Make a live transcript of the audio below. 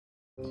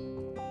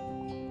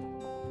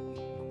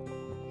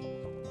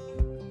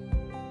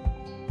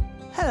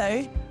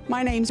Hello,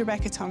 my name's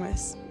Rebecca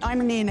Thomas.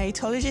 I'm a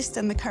neonatologist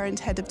and the current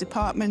head of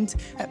department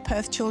at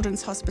Perth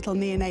Children's Hospital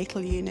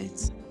Neonatal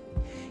Unit.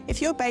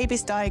 If your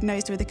baby's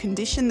diagnosed with a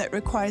condition that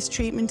requires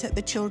treatment at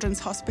the Children's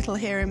Hospital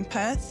here in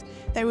Perth,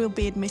 they will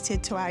be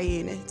admitted to our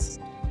unit.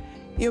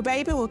 Your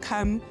baby will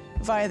come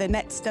via the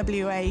NETS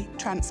WA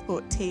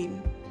transport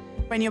team.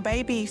 When your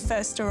baby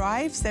first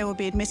arrives, they will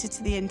be admitted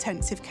to the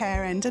intensive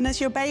care end, and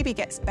as your baby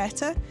gets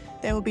better,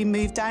 they will be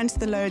moved down to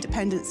the lower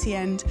dependency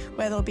end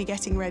where they'll be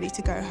getting ready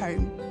to go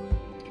home.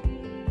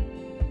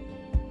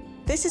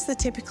 This is the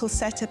typical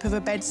setup of a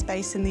bed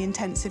space in the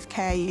intensive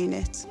care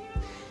unit.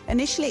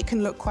 Initially, it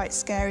can look quite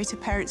scary to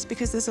parents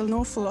because there's an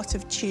awful lot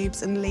of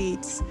tubes and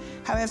leads.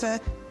 However,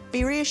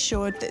 be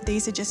reassured that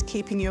these are just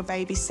keeping your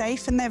baby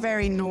safe and they're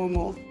very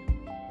normal.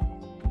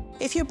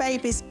 If your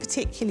baby's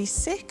particularly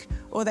sick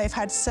or they've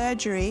had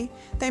surgery,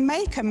 they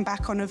may come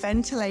back on a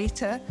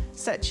ventilator,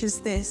 such as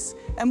this.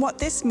 And what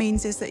this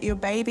means is that your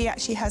baby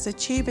actually has a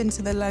tube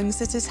into the lungs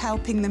that is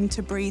helping them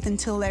to breathe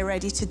until they're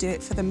ready to do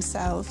it for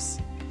themselves.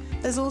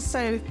 There's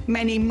also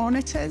many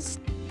monitors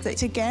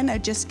that, again, are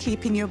just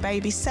keeping your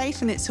baby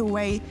safe, and it's a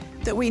way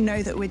that we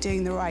know that we're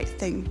doing the right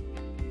thing.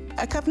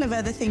 A couple of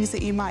other things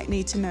that you might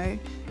need to know.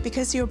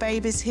 Because your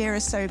babies here are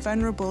so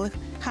vulnerable,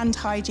 hand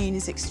hygiene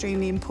is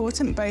extremely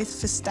important,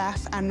 both for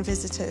staff and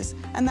visitors,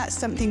 and that's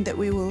something that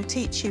we will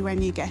teach you when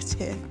you get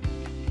here.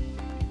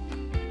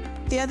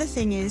 The other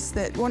thing is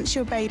that once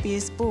your baby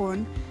is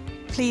born,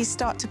 please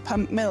start to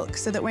pump milk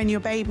so that when your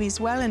baby is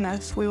well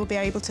enough, we will be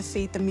able to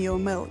feed them your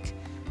milk.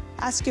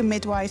 Ask your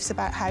midwives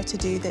about how to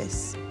do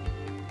this.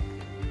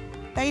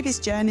 Babies'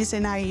 journeys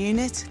in our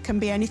unit can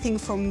be anything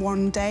from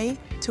one day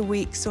to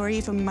weeks or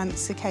even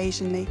months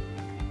occasionally.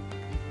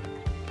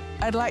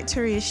 I'd like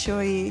to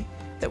reassure you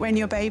that when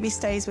your baby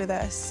stays with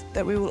us,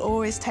 that we will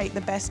always take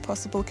the best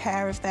possible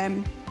care of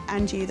them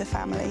and you, the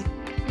family.